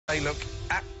They look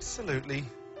absolutely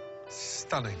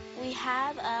stunning. We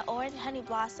have an orange honey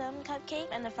blossom cupcake,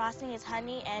 and the frosting is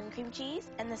honey and cream cheese.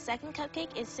 And the second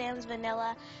cupcake is Sam's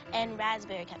vanilla and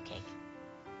raspberry cupcake.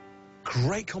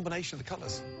 Great combination of the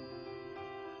colours.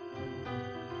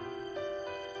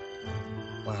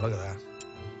 Wow, look at that.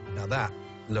 Now that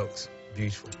looks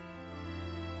beautiful.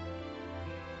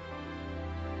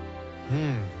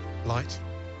 Light,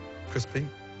 crispy,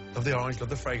 love the orange, love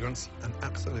the fragrance, and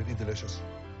absolutely delicious.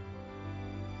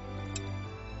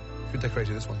 Who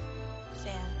decorated this one?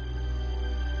 Sam.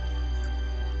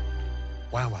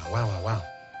 Wow, wow, wow, wow,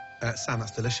 wow. Sam,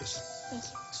 that's delicious. Thank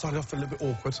you. Started off a little bit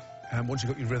awkward, and once you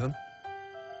got your rhythm,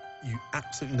 you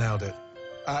absolutely nailed it.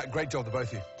 Great job, the both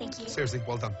of you. Thank you. Seriously,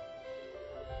 well done.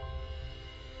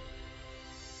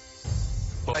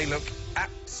 They look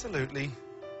absolutely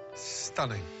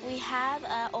stunning. We have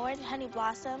an orange honey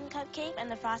blossom cupcake,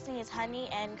 and the frosting is honey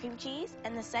and cream cheese.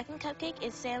 And the second cupcake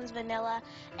is Sam's vanilla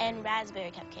and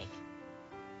raspberry cupcake.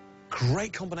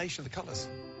 Great combination of the colours.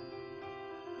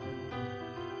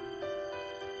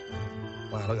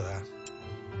 Wow, look at that.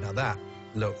 Now that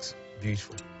looks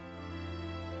beautiful.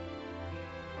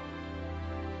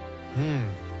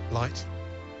 Light,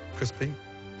 crispy,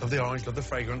 love the orange, love the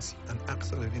fragrance, and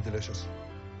absolutely delicious.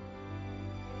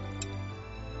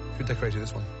 Who decorated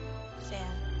this one? Sam.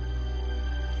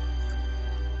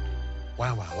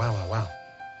 Wow, wow, wow, wow,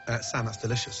 wow. Sam, that's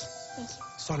delicious. Thank you.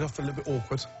 Started off a little bit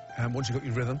awkward, and once you got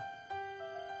your rhythm,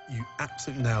 you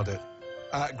absolutely nailed it.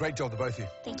 Great job, the both of you.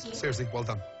 Thank you. Seriously, well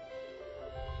done.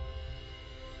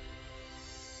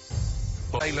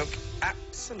 They look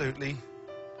absolutely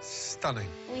stunning.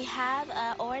 We have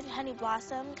an orange honey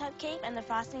blossom cupcake, and the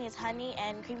frosting is honey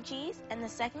and cream cheese. And the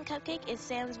second cupcake is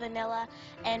Sam's vanilla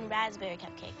and raspberry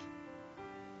cupcake.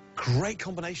 Great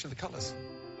combination of the colours.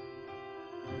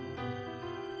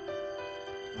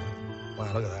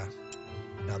 Wow, look at that.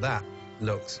 Now that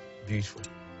looks beautiful.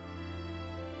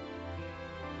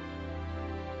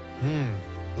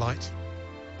 Light,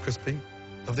 crispy,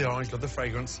 love the orange, love the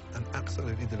fragrance, and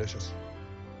absolutely delicious.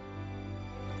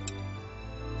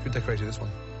 Who decorated this one?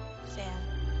 Sam.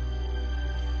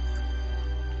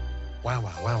 Wow,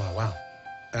 wow, wow, wow,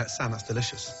 wow. Sam, that's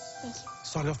delicious. Thank you.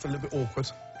 Started off a little bit awkward,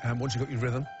 and once you got your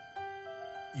rhythm,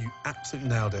 you absolutely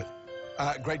nailed it.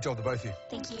 Great job, the both of you.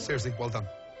 Thank you. Seriously, well done.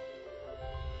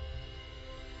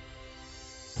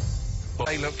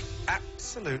 They look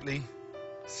absolutely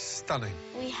stunning.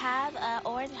 We have an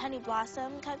orange honey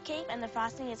blossom cupcake, and the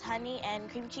frosting is honey and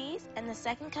cream cheese. And the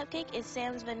second cupcake is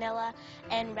Sam's vanilla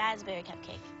and raspberry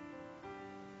cupcake.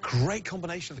 Great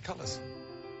combination of the colours.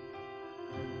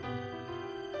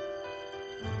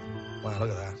 Wow, look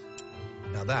at that.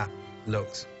 Now that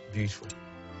looks beautiful.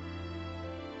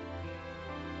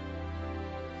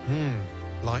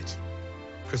 Light,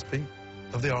 crispy,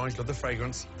 love the orange, love the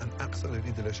fragrance, and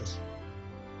absolutely delicious.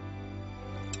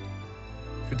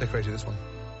 Who decorated this one?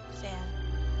 Sam.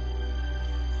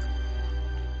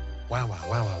 Wow, wow,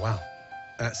 wow, wow,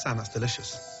 wow. Sam, that's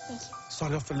delicious. Thank you.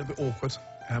 Started off a little bit awkward,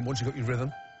 and once you got your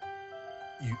rhythm,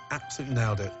 you absolutely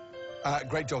nailed it.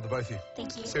 Great job, the both of you.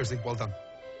 Thank you. Seriously, well done.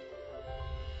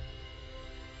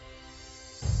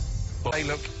 They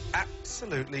look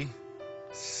absolutely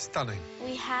stunning.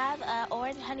 We have an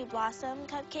orange honey blossom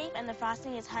cupcake, and the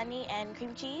frosting is honey and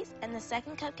cream cheese. And the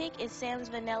second cupcake is Sam's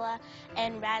vanilla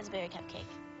and raspberry cupcake.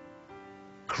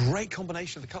 Great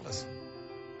combination of the colours.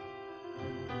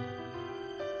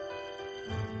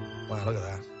 Wow, look at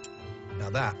that. Now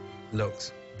that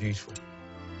looks beautiful.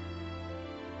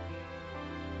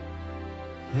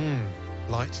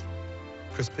 Light,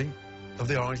 crispy, love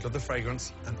the orange, love the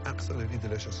fragrance, and absolutely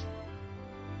delicious.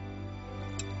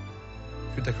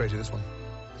 Who decorated this one?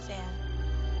 Sam.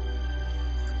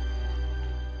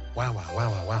 Wow, wow, wow,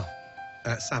 wow,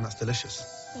 wow. Sam, that's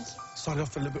delicious. Thank you. Started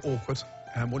off a little bit awkward,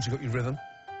 and once you got your rhythm,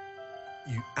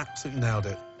 you absolutely nailed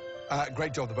it.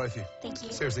 Great job, the both of you. Thank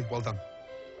you. Seriously, well done.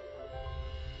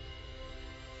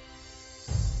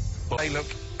 They look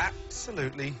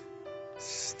absolutely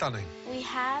stunning. We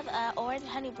have an orange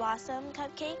honey blossom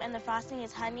cupcake, and the frosting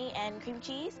is honey and cream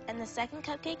cheese. And the second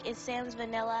cupcake is Sam's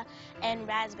vanilla and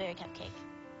raspberry cupcake.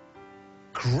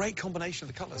 Great combination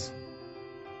of the colours.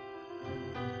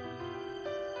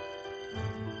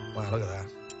 Wow, look at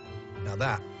that. Now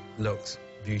that looks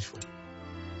beautiful.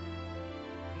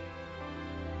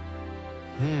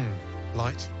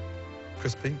 Light,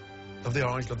 crispy, love the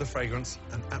orange, love the fragrance,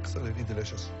 and absolutely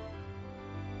delicious.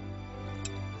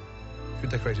 Who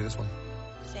decorated this one?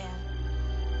 Sam.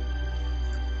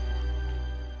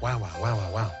 Wow, wow, wow,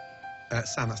 wow, wow.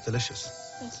 Sam, that's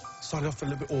delicious. Thank you. Started off a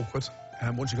little bit awkward,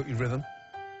 and once you got your rhythm,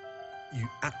 you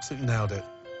absolutely nailed it.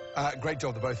 Great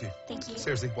job, the both of you. Thank you.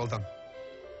 Seriously, well done.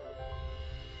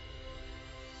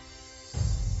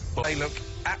 They look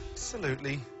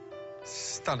absolutely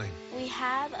stunning. We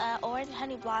have orange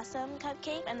honey blossom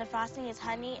cupcake, and the frosting is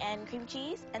honey and cream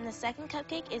cheese. And the second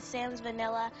cupcake is Sam's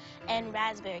vanilla and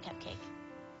raspberry cupcake.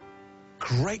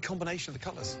 Great combination of the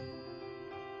colours.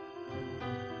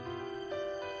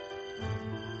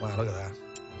 Wow, look at that.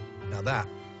 Now that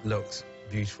looks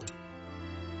beautiful.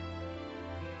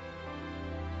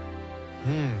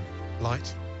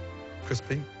 Light,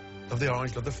 crispy, love the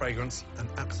orange, love the fragrance, and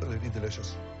absolutely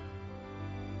delicious.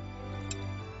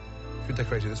 Who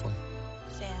decorated this one?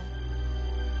 Sam.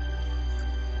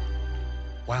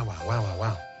 Wow, wow, wow, wow,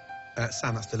 wow.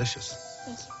 Sam, that's delicious.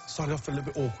 Thank you. Started off a little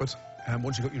bit awkward, and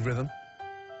once you got your rhythm,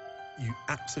 you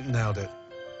absolutely nailed it.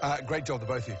 Great job, the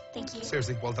both of you. Thank you.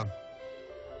 Seriously, well done.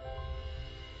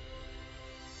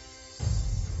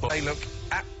 They look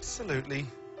absolutely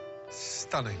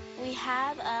stunning. We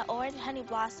have orange honey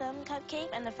blossom cupcake,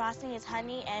 and the frosting is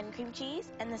honey and cream cheese.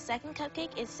 And the second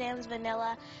cupcake is Sam's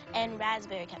vanilla and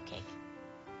raspberry cupcake.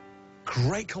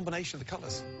 Great combination of the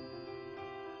colours.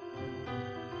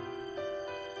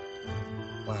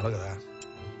 Wow, look at that.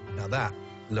 Now that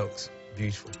looks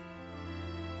beautiful.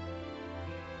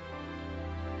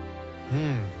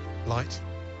 Light,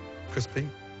 crispy,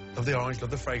 love the orange,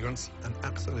 love the fragrance, and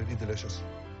absolutely delicious.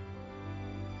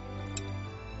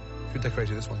 Who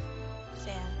decorated this one?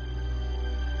 Sam.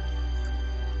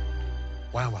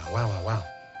 Wow, wow, wow, wow,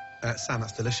 wow. Sam,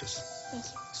 that's delicious. Thank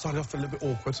you. Started off a little bit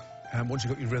awkward, and once you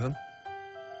got your rhythm,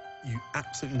 you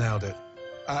absolutely nailed it.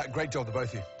 Great job, the both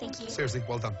of you. Thank you. Seriously,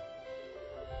 well done.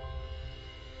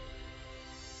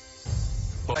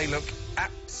 They look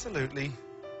absolutely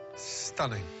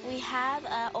stunning. We have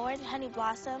orange honey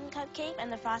blossom cupcake,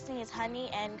 and the frosting is honey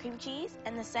and cream cheese.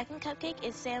 And the second cupcake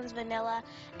is Sam's vanilla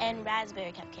and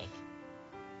raspberry cupcake.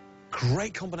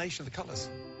 Great combination of the colours.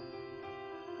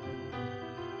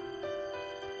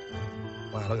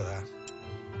 Wow, look at that.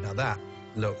 Now that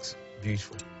looks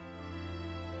beautiful.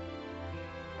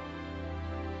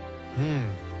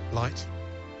 Light,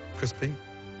 crispy,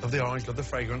 love the orange, love the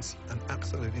fragrance, and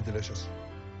absolutely delicious.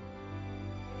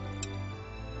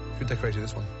 Who decorated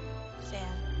this one? Sam.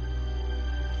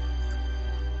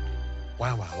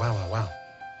 Wow, wow, wow, wow,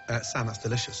 wow. Sam, that's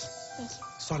delicious. Thank you.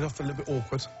 Started off a little bit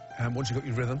awkward, and once you got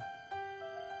your rhythm,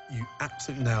 you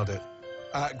absolutely nailed it.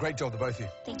 Great job, the both of you.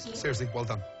 Thank you. Seriously, well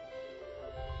done.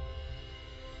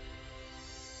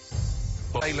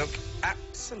 They look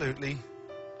absolutely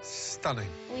stunning.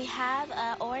 We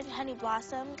have orange honey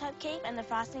blossom cupcake, and the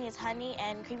frosting is honey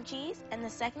and cream cheese. And the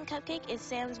second cupcake is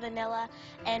Sam's vanilla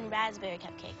and raspberry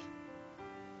cupcake.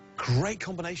 Great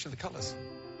combination of the colours.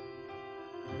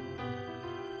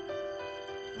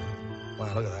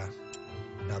 Wow, look at that.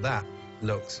 Now that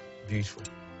looks beautiful.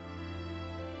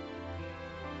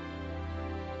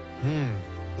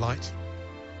 Light,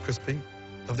 crispy,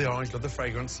 love the orange, love the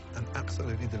fragrance, and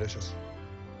absolutely delicious.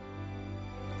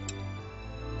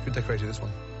 Who decorated this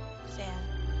one? Sam.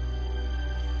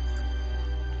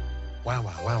 Wow,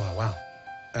 wow, wow, wow,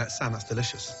 wow. Sam, that's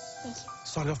delicious. Thank you.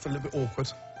 Started off a little bit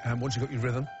awkward, and once you got your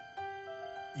rhythm,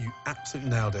 you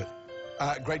absolutely nailed it.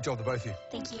 Great job, the both of you.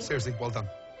 Thank you. Seriously, well done.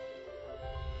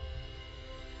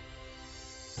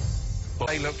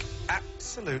 They look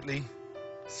absolutely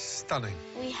stunning.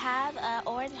 We have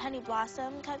orange honey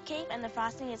blossom cupcake, and the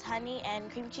frosting is honey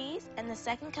and cream cheese. And the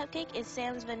second cupcake is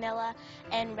Sam's vanilla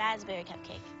and raspberry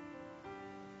cupcake.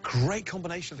 Great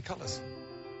combination of the colours.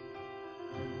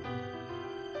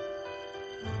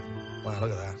 Wow,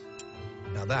 look at that.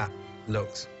 Now that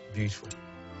looks beautiful.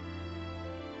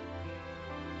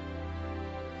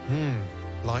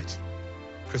 Light,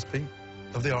 crispy,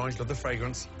 love the orange, love the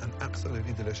fragrance, and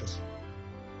absolutely delicious.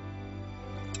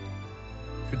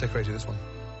 Who decorated this one?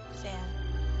 Sam.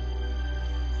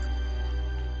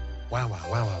 Wow, wow,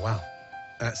 wow, wow,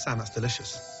 wow. Sam, that's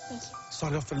delicious. Thank you.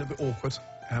 Started off a little bit awkward,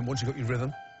 and once you got your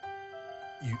rhythm,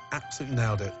 you absolutely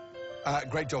nailed it.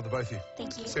 Great job, the both of you.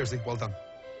 Thank you. Seriously, well done.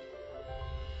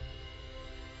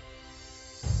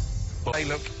 They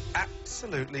look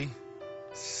absolutely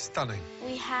stunning.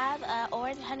 We have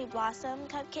orange honey blossom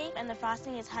cupcake, and the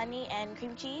frosting is honey and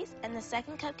cream cheese. And the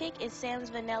second cupcake is Sam's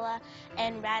vanilla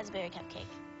and raspberry cupcake.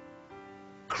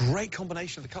 Great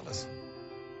combination of the colours.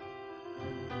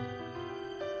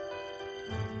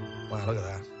 Wow, look at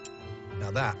that.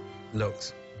 Now that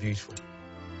looks beautiful.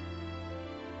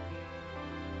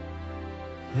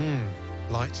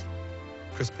 Light,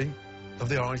 crispy, love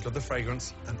the orange, love the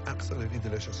fragrance, and absolutely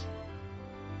delicious.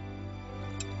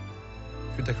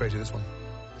 Who decorated this one?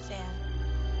 Sam.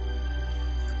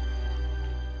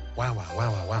 Wow, wow,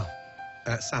 wow, wow,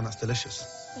 wow. Sam, that's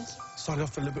delicious. Thank you. Started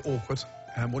off a little bit awkward,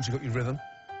 and once you got your rhythm,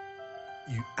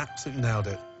 you absolutely nailed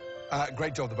it.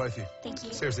 Great job, the both of you. Thank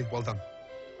you. Seriously, well done.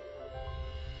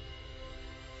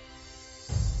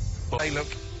 They look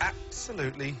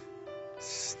absolutely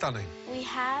stunning. We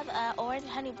have an orange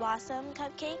honey blossom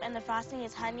cupcake, and the frosting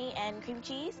is honey and cream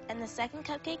cheese. And the second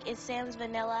cupcake is Sam's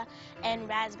vanilla and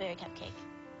raspberry cupcake.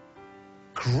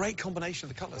 Great combination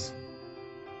of the colours.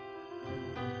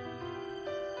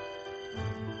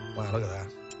 Wow, look at that.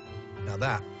 Now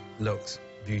that looks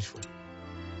beautiful.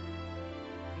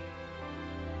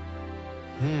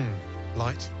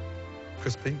 Light,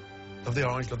 crispy, love the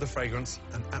orange, love the fragrance,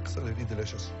 and absolutely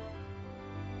delicious.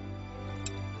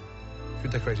 Who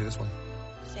decorated this one?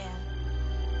 Sam.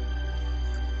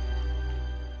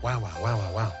 Wow, wow, wow,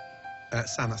 wow, wow.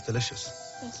 Sam, that's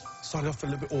delicious. Thank you. Started off a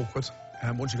little bit awkward,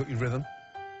 and once you got your rhythm,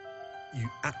 you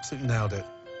absolutely nailed it.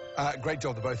 Great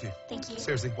job, the both of you. Thank you.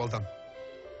 Seriously, well done.